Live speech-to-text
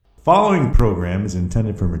Following program is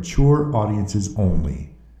intended for mature audiences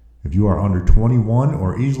only. If you are under 21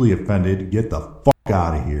 or easily offended, get the fuck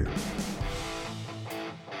out of here.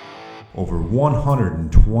 Over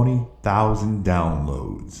 120,000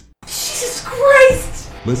 downloads. Jesus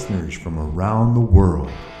Christ! Listeners from around the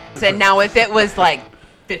world. And now if it was like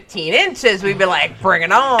 15 inches, we'd be like, bring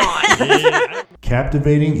it on.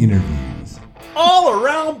 Captivating interviews. All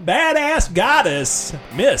around badass goddess,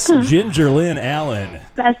 Miss Ginger Lynn Allen.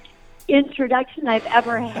 Best introduction I've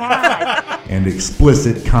ever had. And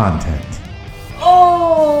explicit content.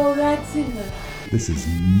 Oh, that's it. This is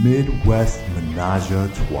Midwest Menage a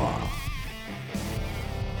Trois.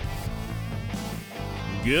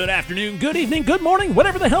 Good afternoon, good evening, good morning,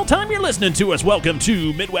 whatever the hell time you're listening to us. Welcome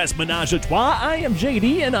to Midwest Menage a Trois. I am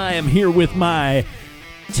JD, and I am here with my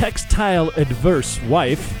textile adverse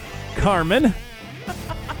wife, Carmen.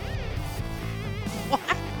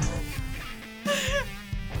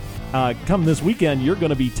 Come this weekend, you're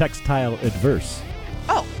going to be textile adverse.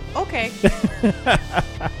 Oh, okay.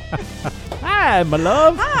 Hi, my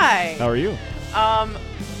love. Hi. How are you? I'm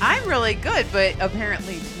really good, but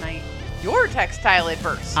apparently tonight you're textile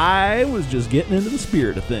adverse. I was just getting into the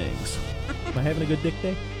spirit of things. Am I having a good dick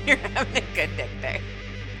day? You're having a good dick day.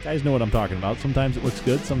 Guys know what I'm talking about. Sometimes it looks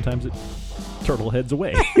good, sometimes it turtle heads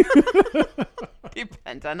away.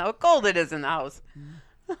 Depends on how cold it is in the house.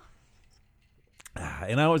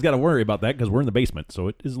 And I always got to worry about that because we're in the basement, so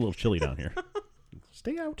it is a little chilly down here.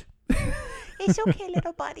 Stay out. It's okay,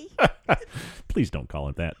 little buddy. Please don't call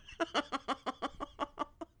it that.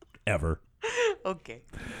 Ever. Okay.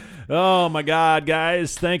 Oh, my God,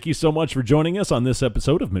 guys. Thank you so much for joining us on this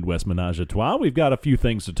episode of Midwest Menage a Trois. We've got a few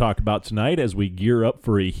things to talk about tonight as we gear up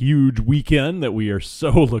for a huge weekend that we are so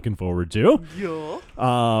looking forward to. Yeah.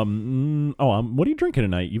 What are you drinking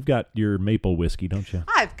tonight? You've got your maple whiskey, don't you?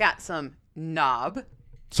 I've got some Knob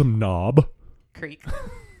Some knob. Creek.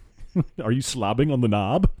 Are you slobbing on the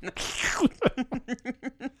knob?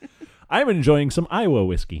 I'm enjoying some Iowa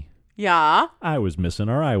whiskey. Yeah. I was missing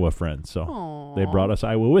our Iowa friends, so Aww. they brought us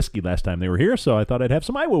Iowa whiskey last time they were here, so I thought I'd have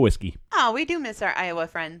some Iowa whiskey. Oh, we do miss our Iowa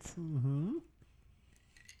friends.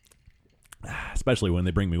 Especially when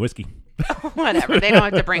they bring me whiskey. Whatever. They don't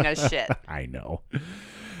have to bring us shit. I know.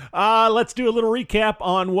 Let's do a little recap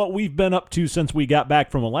on what we've been up to since we got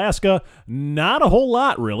back from Alaska. Not a whole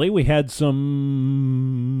lot, really. We had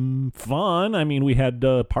some fun. I mean, we had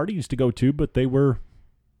parties to go to, but they were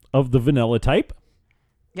of the vanilla type.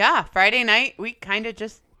 Yeah. Friday night, we kind of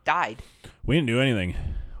just died. We didn't do anything.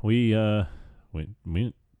 We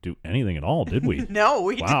didn't do anything at all, did we? No,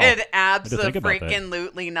 we Wow. did I had to think about that.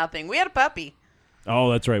 absolutely nothing. We had a puppy.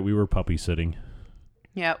 Oh, that's right. We were puppy sitting.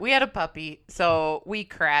 Yeah, we had a puppy, so we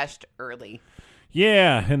crashed early.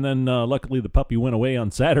 Yeah, and then luckily the puppy went away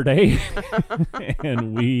on Saturday,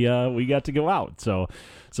 and we got to go out. So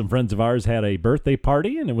some friends of ours had a birthday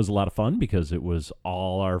party, and it was a lot of fun because it was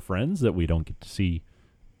all our friends that we don't get to see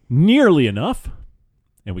nearly enough,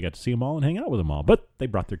 and we got to see them all and hang out with them all. But they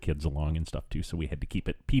brought their kids along and stuff too, so we had to keep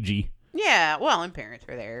it PG. Yeah, well, and parents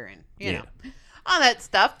were there, and you know, all that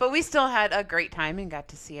stuff. But we still had a great time and got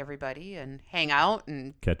to see everybody and hang out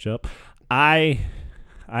and Catch up. I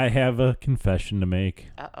have a confession to make.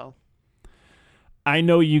 Uh-oh. I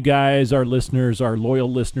know you guys, our listeners, our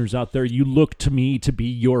loyal listeners out there, you look to me to be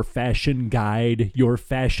your fashion guide, your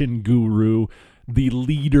fashion guru, the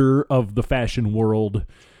leader of the fashion world.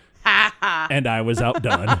 And I was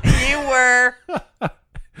outdone. You were.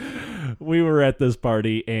 We were at this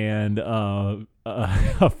party, and a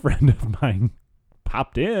friend of mine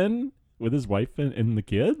popped in with his wife and the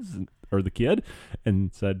kids, or the kid,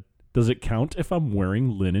 and said, "Does it count if I'm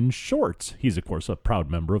wearing linen shorts?" He's, of course, a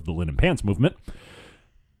proud member of the linen pants movement.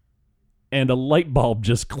 And a light bulb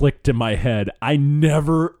just clicked in my head. I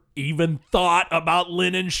never even thought about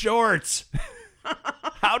linen shorts.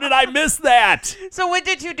 How did I miss that? So what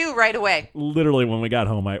did you do right away? Literally, when we got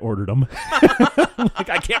home, I ordered them. Like,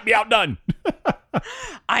 I can't be outdone.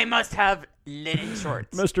 I must have linen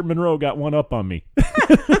shorts. Mr. Monroe got one up on me.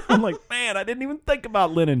 I'm like, man, I didn't even think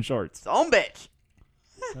about linen shorts. Some bitch.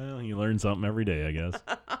 Well, you learn something every day, I guess.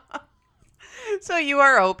 So you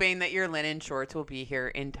are hoping that your linen shorts will be here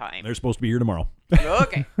in time. They're supposed to be here tomorrow.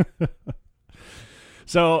 Okay.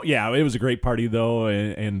 So, yeah, it was a great party, though,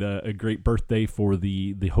 and a great birthday for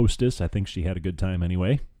the hostess. I think she had a good time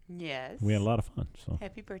anyway. Yes. We had a lot of fun. So,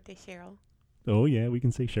 Happy birthday, Cheryl. oh, yeah, we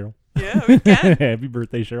can say Cheryl. Yeah, we can. Happy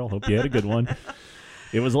birthday, Cheryl. Hope you had a good one.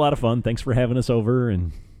 It was a lot of fun. Thanks for having us over,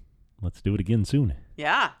 and let's do it again soon.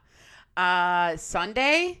 Yeah.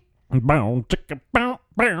 Sunday, Bow, chicka, bow,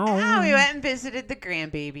 bow. we went and visited the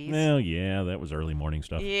grandbabies. Well, yeah, that was early morning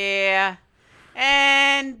stuff. Yeah.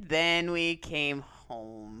 And then we came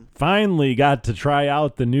home. Finally got to try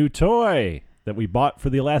out the new toy that we bought for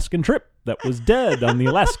the Alaskan trip that was dead on the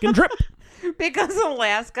Alaskan trip. Because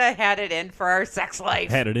Alaska had it in for our sex life.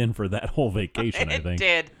 Had it in for that whole vacation, I It think.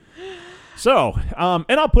 did. So,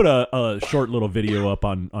 and I'll put a short little video up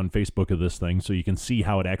on Facebook of this thing so you can see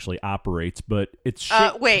how it actually operates, but it's...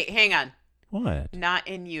 Wait, hang on. What? Not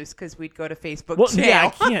in use because we'd go to Facebook Well, jail. yeah, I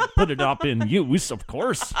can't put it up in use, of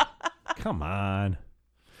course. Come on.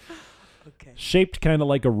 Okay. Shaped kind of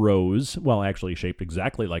like a rose. Well, actually shaped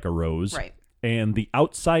exactly like a rose. Right. And the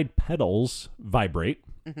outside petals vibrate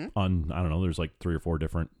on, I don't know, there's like 3 or 4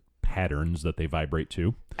 different patterns that they vibrate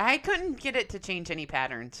to. I couldn't get it to change any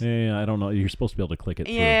patterns. Yeah, I don't know. You're supposed to be able to click it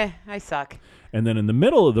through. Yeah, I suck. And then in the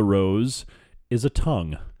middle of the rose is a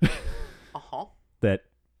tongue Uh-huh. that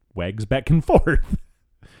wags back and forth.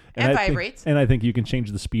 And I think- vibrates. and I think you can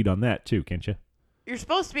change the speed on that too, can't you? You're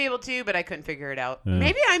supposed to be able to, but I couldn't figure it out. Yeah.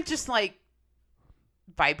 Maybe I'm just like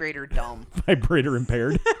vibrator dumb. Vibrator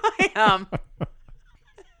impaired. I am.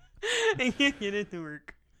 I can't get it to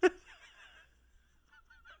work.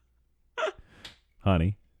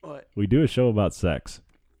 Honey, What? we do a show about sex.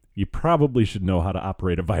 You probably should know how to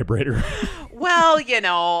operate a vibrator. Well,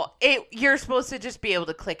 you're supposed to just be able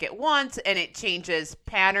to click it once and it changes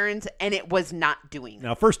patterns, and it was not doing that.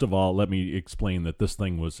 Now, first of all, let me explain that this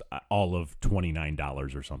thing was all of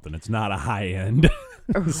 $29 or something. It's not a high-end,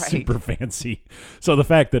 Right. super fancy. So the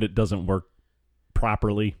fact that it doesn't work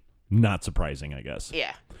properly, not surprising, I guess.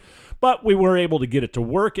 Yeah. But we were able to get it to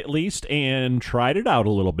work at least and tried it out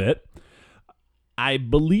a little bit. I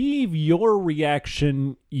believe your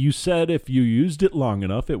reaction, you said if you used it long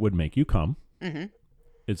enough, it would make you come.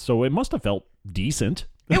 Mm-hmm. So it must have felt decent.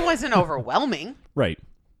 It wasn't overwhelming. Right.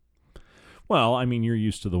 Well, I mean, you're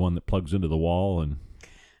used to the one that plugs into the wall, and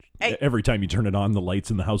Hey. every time you turn it on, the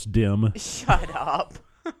lights in the house dim. Shut up.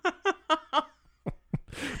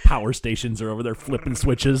 Power stations are over there flipping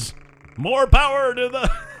switches. More power to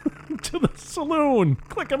the to the saloon.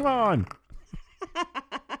 Click them on.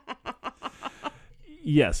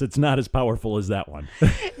 Yes, it's not as powerful as that one.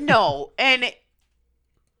 No, and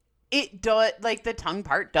it does, like, the tongue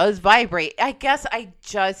part does vibrate. I guess I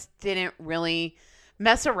just didn't really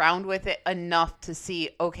mess around with it enough to see,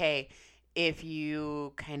 okay, if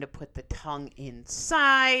you kind of put the tongue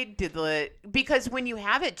inside, because when you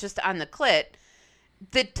have it just on the clit,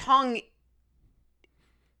 the tongue,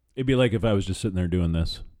 It'd be like if I was just sitting there doing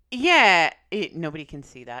this. yeah, nobody can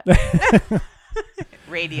see that.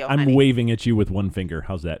 Radio, I'm honey. waving at you with one finger.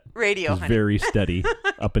 How's that? Radio, It's honey. very steady,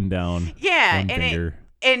 up and down. Yeah, one and finger.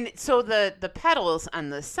 and so the petals on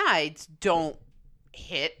the sides don't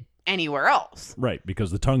hit anywhere else. Right,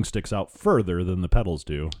 because the tongue sticks out further than the petals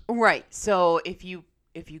do. Right. So if you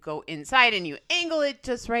go inside and you angle it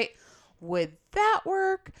just right, would that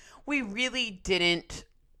work? We really didn't.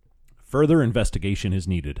 Further investigation is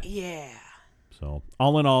needed. Yeah. So,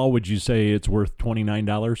 all in all, would you say it's worth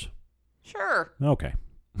 $29? Sure. Okay.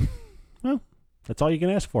 Well, that's all you can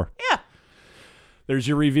ask for. Yeah. There's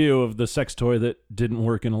your review of the sex toy that didn't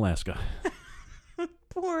work in Alaska.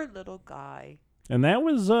 Poor little guy. And that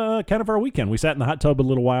was kind of our weekend. We sat in the hot tub a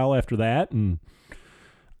little while after that, and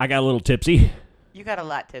I got a little tipsy. You got a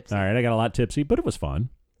lot tipsy. All right, I got a lot tipsy, but it was fun.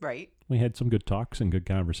 Right. We had some good talks and good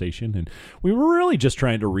conversation, and we were really just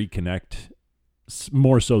trying to reconnect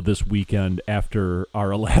more so this weekend after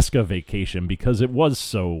our Alaska vacation because it was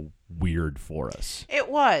so weird for us. It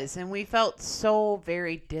was, and we felt so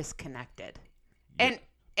very disconnected.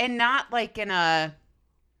 And not like in a,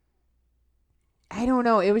 I don't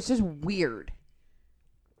know, it was just weird.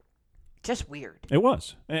 Just weird. It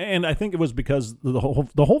was, and I think it was because the whole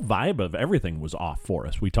vibe of everything was off for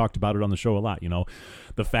us. We talked about it on the show a lot. You know,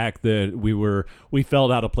 the fact that we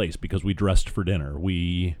felt out of place because we dressed for dinner.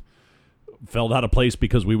 We felt out of place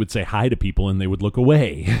because we would say hi to people and they would look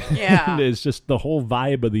away. Yeah. And it's just the whole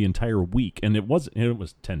vibe of the entire week, and it was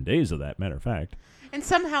 10 days of that. Matter of fact, And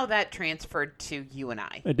somehow that transferred to you and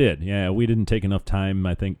I. it did. Yeah, we didn't take enough time,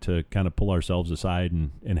 I think, to kind of pull ourselves aside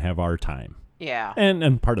and have our time. Yeah.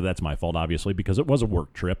 And part of that's my fault, obviously, because it was a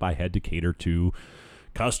work trip. I had to cater to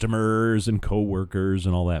customers and coworkers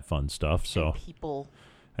and all that fun stuff. So People.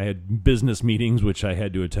 I had business meetings, which I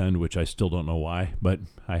had to attend, which I still don't know why, but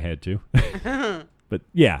I had to. But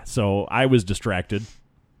yeah, so I was distracted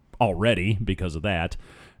already because of that.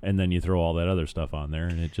 And then you throw all that other stuff on there,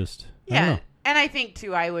 and it just, I don't Yeah. know. And I think,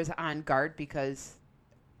 too, I was on guard because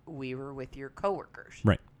we were with your coworkers.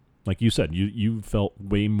 Right. Like you said, you felt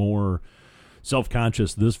way more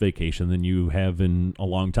self-conscious this vacation than you have in a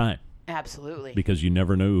long time. Absolutely. Because you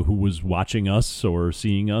never know who was watching us or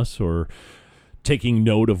seeing us or taking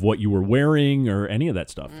note of what you were wearing or any of that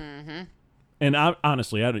stuff. And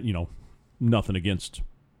honestly, I nothing against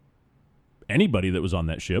anybody that was on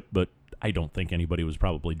that ship, but I don't think anybody was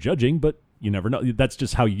probably judging, but you never know. That's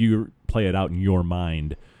just how you play it out in your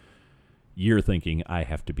mind. You're thinking, I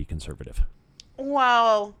have to be conservative.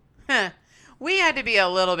 Well, we had to be a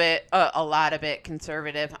lot of bit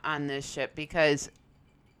conservative on this ship because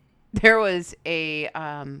there was a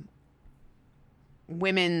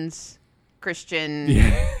women's Christian.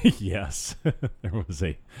 Yes. There was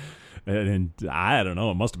and I don't know,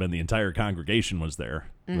 it must have been the entire congregation was there,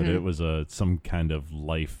 but it was some kind of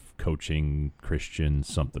life coaching Christian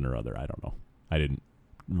something or other. I don't know. I didn't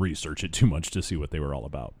research it too much to see what they were all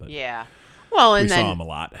about, but yeah. Well, and we then saw them a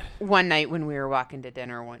lot. One night when we were walking to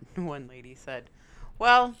dinner, one lady said,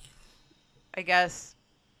 well, I guess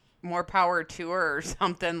more power to her or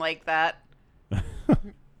something like that.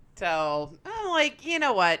 So I'm like, you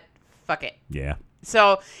know what? Fuck it. Yeah.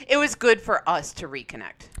 So it was good for us to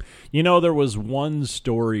reconnect. There was one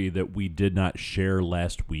story that we did not share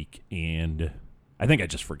last week, and I think I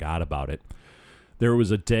just forgot about it. There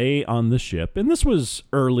was a day on the ship, and this was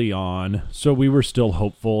early on, so we were still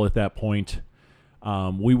hopeful at that point.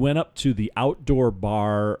 We went up to the outdoor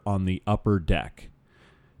bar on the upper deck,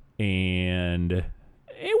 and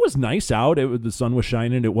it was nice out. The sun was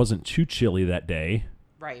shining. It wasn't too chilly that day.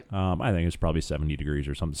 Right. I think it was probably 70 degrees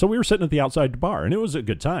or something. So we were sitting at the outside bar, and it was a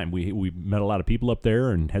good time. We met a lot of people up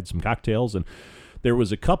there and had some cocktails, and there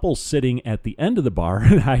was a couple sitting at the end of the bar,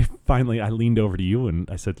 and I leaned over to you, and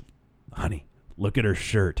I said, honey, look at her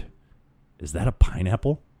shirt. Is that a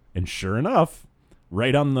pineapple? And sure enough,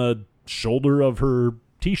 right on the shoulder of her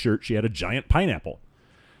T-shirt, she had a giant pineapple.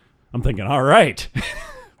 I'm thinking, all right,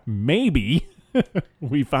 maybe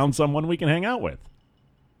we found someone we can hang out with.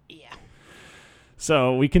 Yeah.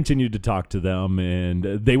 So we continued to talk to them, and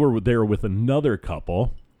they were there with another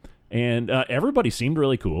couple, and everybody seemed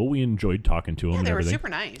really cool. We enjoyed talking to them. Yeah, they and were everything. super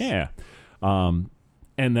nice. Yeah.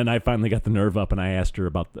 And then I finally got the nerve up, and I asked her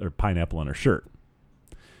about her pineapple on her shirt.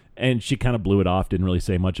 And she kind of blew it off, didn't really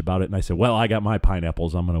say much about it. And I said, well, I got my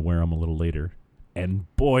pineapples. I'm going to wear them a little later.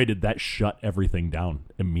 And boy, did that shut everything down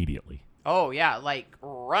immediately. Oh, yeah, like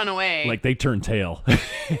run away. Like they turned tail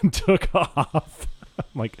and took off. I'm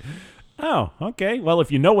like, oh, okay. Well,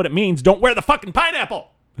 if you know what it means, don't wear the fucking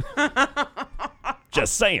pineapple.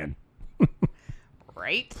 Just saying.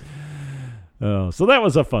 Right? Oh, so that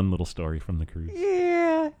was a fun little story from the cruise.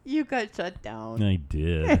 Yeah, you got shut down. I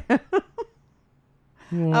did.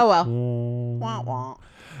 Oh, well. Wah,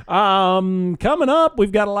 wah. Coming up,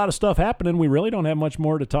 we've got a lot of stuff happening. We really don't have much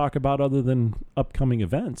more to talk about other than upcoming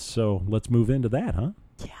events. So let's move into that, huh?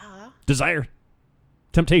 Yeah. Desire,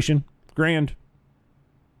 Temptation, Grand,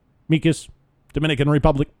 Mikas, Dominican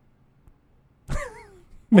Republic.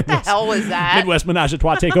 What the hell was that? Midwest Menage a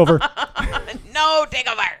Trois takeover. No, take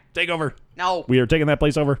over. Takeover. No. We are taking that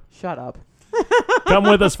place over. Shut up. Come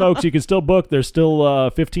with us, folks. You can still book. There's still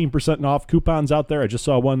 15% off coupons out there. I just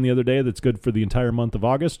saw one the other day that's good for the entire month of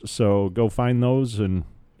August. So go find those and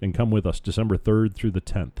come with us December 3rd through the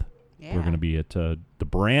 10th. Yeah. We're going to be at the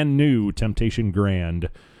brand new Temptation Grand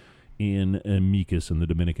in Mikas in the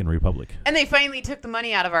Dominican Republic. And they finally took the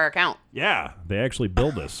money out of our account. Yeah, they actually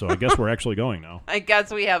billed us. So I guess we're actually going now. I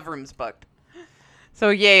guess we have rooms booked. So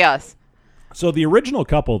yay us. So the original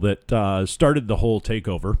couple that started the whole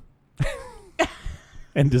takeover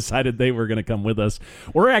and decided they were going to come with us,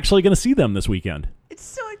 we're actually going to see them this weekend. It's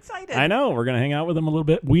so excited. I know. We're going to hang out with them a little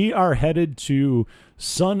bit. We are headed to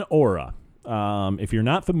Sonora. If you're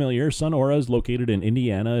not familiar, Sonora is located in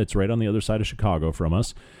Indiana. It's right on the other side of Chicago from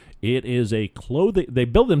us. It is a they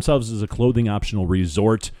build themselves as a clothing optional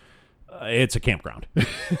resort. It's a campground.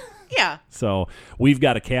 Yeah. So we've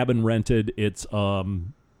got a cabin rented. It's a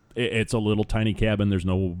little tiny cabin. There's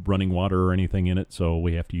no running water or anything in it, so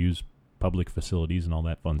we have to use public facilities and all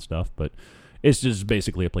that fun stuff. But it's just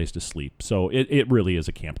basically a place to sleep. So it really is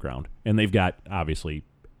a campground. And they've got, obviously,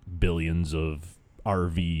 billions of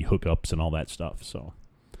RV hookups and all that stuff. So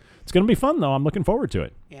it's going to be fun, though. I'm looking forward to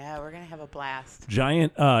it. Yeah, we're going to have a blast.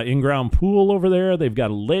 Giant in-ground pool over there. They've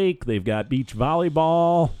got a lake. They've got beach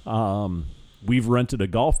volleyball. We've rented a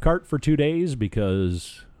golf cart for 2 days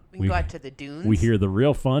because We can go out to the dunes. we hear the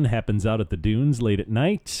real fun happens out at the dunes late at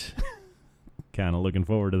night. Kind of looking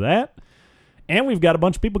forward to that. And we've got a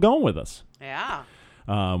bunch of people going with us. Yeah.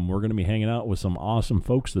 We're going to be hanging out with some awesome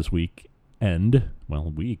folks this week.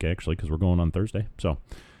 Week, actually, because we're going on Thursday. So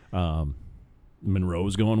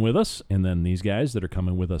Monroe's going with us. And then these guys that are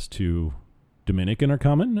coming with us to Dominican are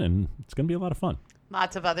coming. And it's going to be a lot of fun.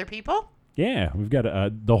 Lots of other people? Yeah, we've got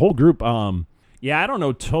the whole group. I don't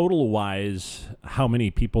know total-wise how many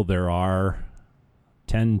people there are.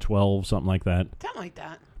 10, 12, something like that. Something like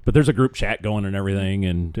that. But there's a group chat going and everything,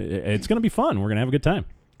 and it's going to be fun. We're going to have a good time.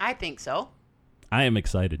 I think so. I am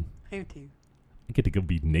excited. I do too. I get to go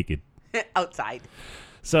be naked. Outside.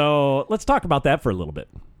 So let's talk about that for a little bit.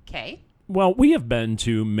 Okay. Well, we have been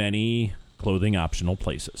to many clothing optional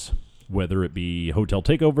places, whether it be hotel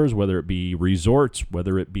takeovers, whether it be resorts,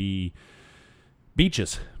 whether it be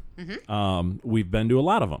beaches. We've been to a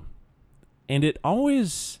lot of them. And it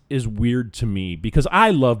always is weird to me because I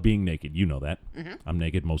love being naked. You know that. I'm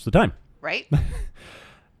naked most of the time. Right?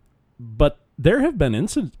 But there have been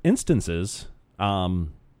instances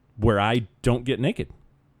where I don't get naked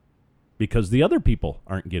because the other people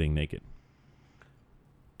aren't getting naked.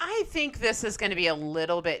 I think this is going to be a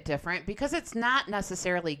little bit different because it's not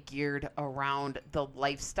necessarily geared around the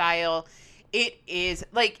lifestyle. It is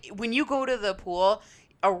like when you go to the pool,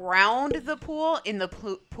 around the pool, in the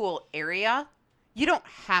pool area, you don't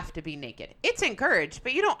have to be naked. It's encouraged,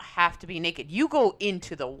 but you don't have to be naked. You go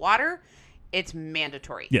into the water, it's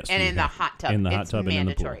mandatory. Yes, and in the hot tub, in the hot it's tub and in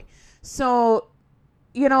the pool. mandatory. So,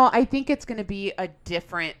 I think it's going to be a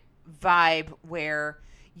different vibe where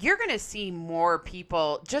you're going to see more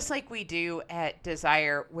people, just like we do at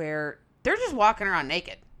Desire, where they're just walking around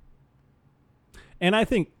naked. And I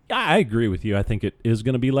think, I agree with you. I think it is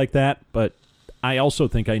going to be like that, but I also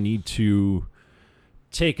think I need to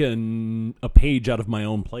take a page out of my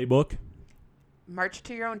own playbook. March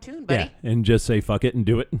to your own tune, buddy. Yeah, and just say, fuck it and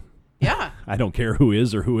do it. Yeah. I don't care who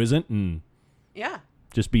is or who isn't, and Yeah.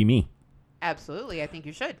 just be me. Absolutely. I think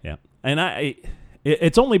you should. Yeah. And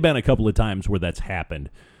it's only been a couple of times where that's happened.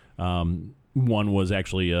 One was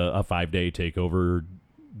actually a 5-day takeover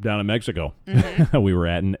down in Mexico we were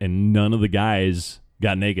at, and none of the guys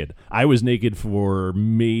got naked. I was naked for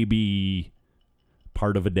maybe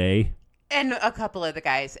part of a day. And a couple of the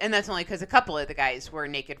guys. And that's only because a couple of the guys were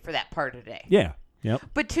naked for that part of the day. Yeah. Yep.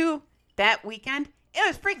 But that weekend, it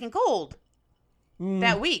was freaking cold.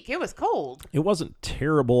 That week, it was cold. It wasn't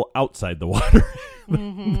terrible outside the water.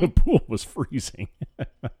 The pool was freezing.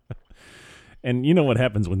 And you know what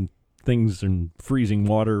happens when things are in freezing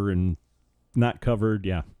water and not covered?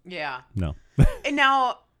 Yeah. Yeah. No. And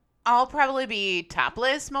now, I'll probably be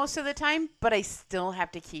topless most of the time, but I still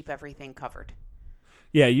have to keep everything covered.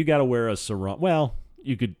 Yeah, you got to wear a sarong. Well,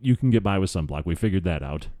 you can get by with sunblock. We figured that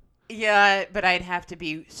out. Yeah, but I'd have to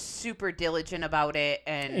be super diligent about it.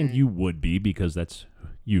 And you would be because that's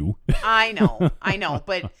you. I know,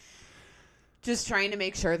 but just trying to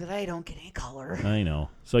make sure that I don't get any color. I know.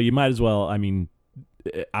 So you might as well,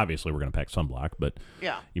 obviously we're going to pack sunblock, but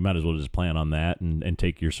yeah, you might as well just plan on that and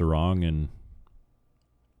take your sarong and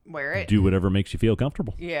wear it. Do whatever makes you feel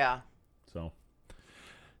comfortable. Yeah. So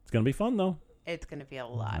it's going to be fun, though. It's going to be a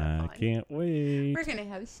lot of fun. I can't wait. We're going to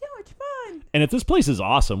have so much fun. And if this place is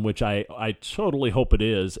awesome, which I totally hope it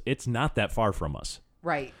is, it's not that far from us.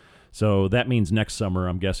 Right. So that means next summer,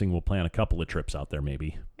 I'm guessing we'll plan a couple of trips out there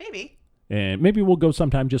maybe. Maybe. And maybe we'll go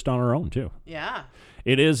sometime just on our own, too. Yeah.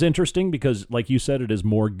 It is interesting because, like you said, it is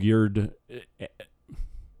more geared,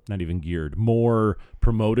 not even geared, more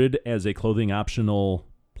promoted as a clothing optional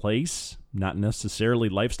place, not necessarily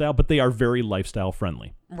lifestyle, but they are very lifestyle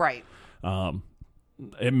friendly. Right. As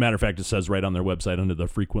a matter of fact, it says right on their website under the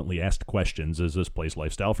frequently asked questions, is this place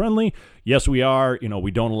lifestyle friendly? Yes, we are.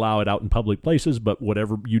 We don't allow it out in public places, but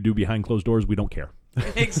whatever you do behind closed doors, we don't care.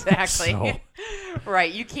 Exactly. So,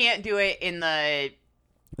 right. You can't do it in the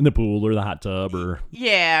pool or the hot tub or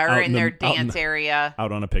in their dance area.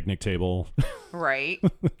 Out on a picnic table. Right.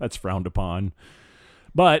 That's frowned upon.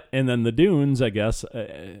 But, and then the dunes, I guess,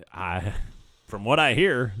 from what I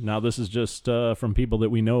hear, now this is just from people that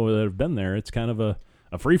we know that have been there, it's kind of a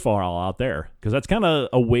free-for-all out there because that's kind of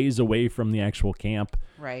a ways away from the actual camp.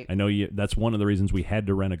 Right. I know that's one of the reasons we had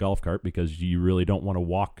to rent a golf cart because you really don't want to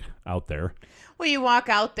walk out there. Well, you walk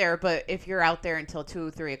out there, but if you're out there until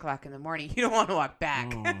 2, 3 o'clock in the morning, you don't want to walk back.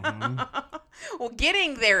 Mm-hmm. Well,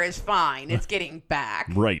 getting there is fine. It's getting back.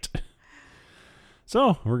 Right.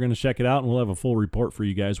 So we're going to check it out, and we'll have a full report for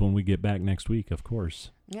you guys when we get back next week, of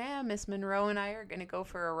course. Yeah, Miss Monroe and I are going to go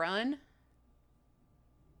for a run.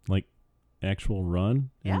 Like, actual run?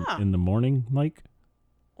 Yeah. In the morning, like?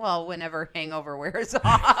 Well, whenever hangover wears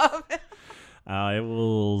off. I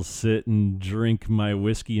will sit and drink my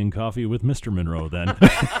whiskey and coffee with Mr. Monroe then.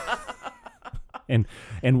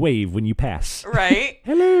 and wave when you pass. Right.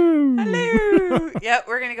 Hello. Hello. Yep,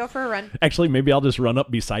 we're going to go for a run. Actually, maybe I'll just run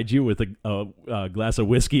up beside you with a glass of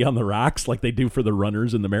whiskey on the rocks like they do for the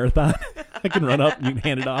runners in the marathon. I can run up, and you can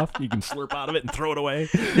hand it off, you can slurp out of it and throw it away.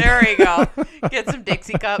 There we go. Get some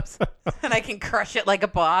Dixie cups, and I can crush it like a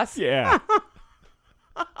boss. Yeah.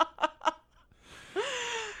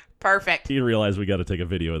 Perfect. You realize we got to take a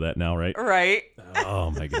video of that now, right? Right.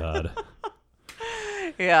 Oh my God.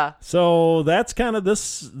 Yeah. So that's kind of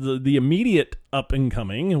the immediate up and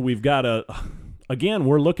coming. We've got again,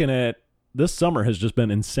 we're looking at, this summer has just been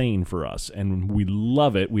insane for us and we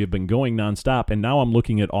love it. We have been going nonstop. And now I'm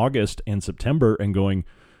looking at August and September and going,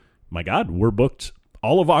 my God, we're booked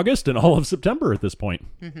all of August and all of September at this point.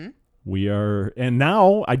 Mm-hmm. We are, and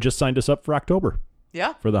now I just signed us up for October.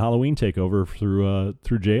 Yeah. For the Halloween takeover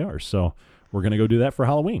through JR. So we're going to go do that for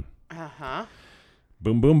Halloween. Uh-huh.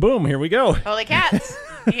 Boom, boom, boom. Here we go. Holy cats.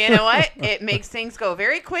 You know what? It makes things go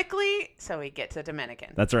very quickly, so we get to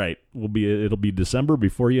Dominican. That's right. It'll be December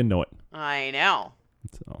before you know it. I know.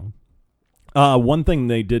 So, one thing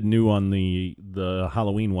they did new on the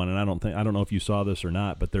Halloween one, and I don't know if you saw this or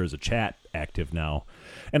not, but there's a chat active now,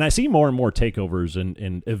 and I see more and more takeovers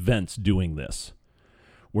and events doing this,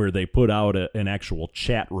 where they put out an actual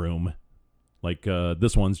chat room, like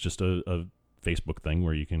this one's just a Facebook thing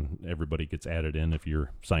where everybody gets added in if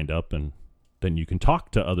you're signed up, and then you can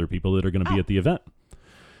talk to other people that are going to be at the event.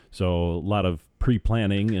 So a lot of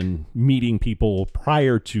pre-planning and meeting people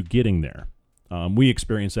prior to getting there. We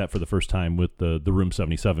experienced that for the first time with the Room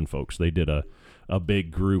 77 folks. They did a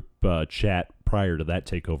big group chat prior to that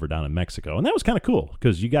takeover down in Mexico, and that was kind of cool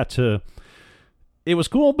because it was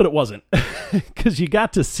cool, but it wasn't, because you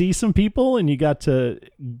got to see some people and you got to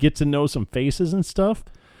get to know some faces and stuff,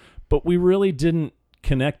 but we really didn't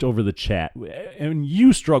connect over the chat. And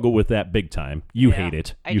you struggle with that big time. You hate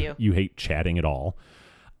it. I do. You hate chatting at all.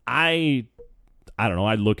 I don't know.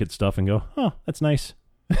 I look at stuff and go, oh, that's nice.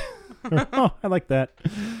 Or, oh, I like that.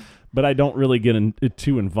 But I don't really get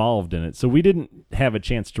too involved in it. So we didn't have a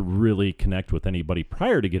chance to really connect with anybody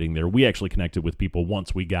prior to getting there. We actually connected with people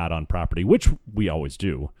once we got on property, which we always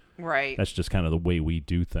do. Right. That's just kind of the way we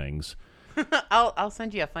do things. I'll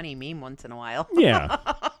send you a funny meme once in a while. Yeah.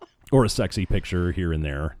 Or a sexy picture here and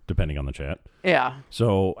there, depending on the chat. Yeah.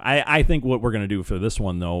 So I think what we're going to do for this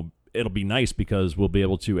one, though, it'll be nice because we'll be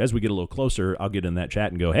able to, as we get a little closer, I'll get in that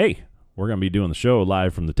chat and go, hey, we're going to be doing the show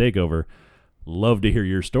live from the takeover. Love to hear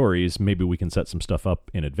your stories. Maybe we can set some stuff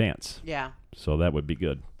up in advance. Yeah. So that would be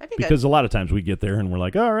good. That'd be because a lot of times we get there and we're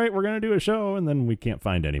like, all right, we're going to do a show, and then we can't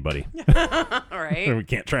find anybody. All right. Or we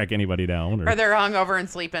can't track anybody down. Or they're hungover and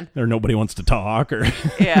sleeping. Or nobody wants to talk. Or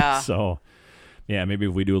Yeah. So, yeah, maybe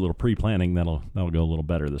if we do a little pre-planning, that'll go a little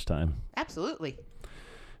better this time. Absolutely.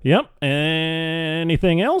 Yep.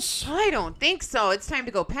 Anything else? I don't think so. It's time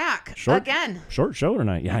to go pack again. Short show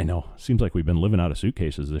tonight. Yeah, I know. Seems like we've been living out of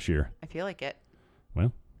suitcases this year. I feel like it.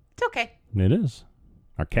 Well, it's okay. It is.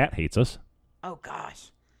 Our cat hates us. Oh, gosh.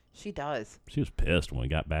 She does. She was pissed when we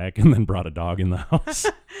got back and then brought a dog in the house.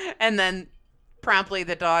 And then promptly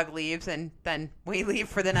the dog leaves, and then we leave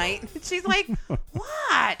for the night. She's like,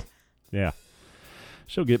 what? Yeah.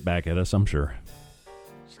 She'll get back at us, I'm sure.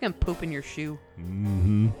 She's going to poop in your shoe.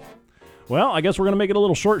 Mm-hmm. Well, I guess we're going to make it a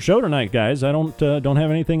little short show tonight, guys. I don't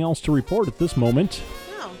have anything else to report at this moment.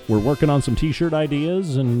 No. We're working on some T-shirt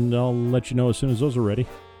ideas, and I'll let you know as soon as those are ready.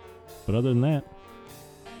 But other than that,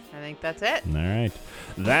 I think that's it. all right.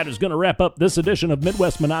 That is going to wrap up this edition of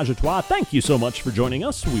Midwest Menage a Trois. Thank you so much for joining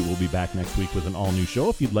us. We will be back next week with an all-new show.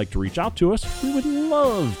 If you'd like to reach out to us, we would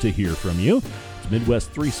love to hear from you. It's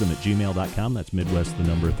MidwestThreesome@gmail.com. That's Midwest, the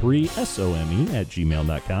number 3,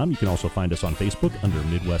 SOME@gmail.com. You can also find us on Facebook under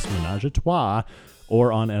Midwest Menage a Trois,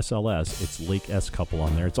 or on SLS. It's Lake S Couple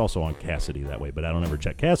on there. It's also on Cassidy that way, but I don't ever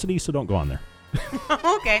check Cassidy, so don't go on there.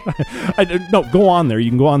 Okay. No, go on there.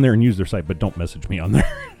 You can go on there and use their site, but don't message me on there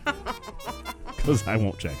because I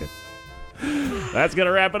won't check it. That's going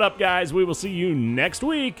to wrap it up, guys. We will see you next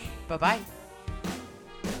week. Bye-bye.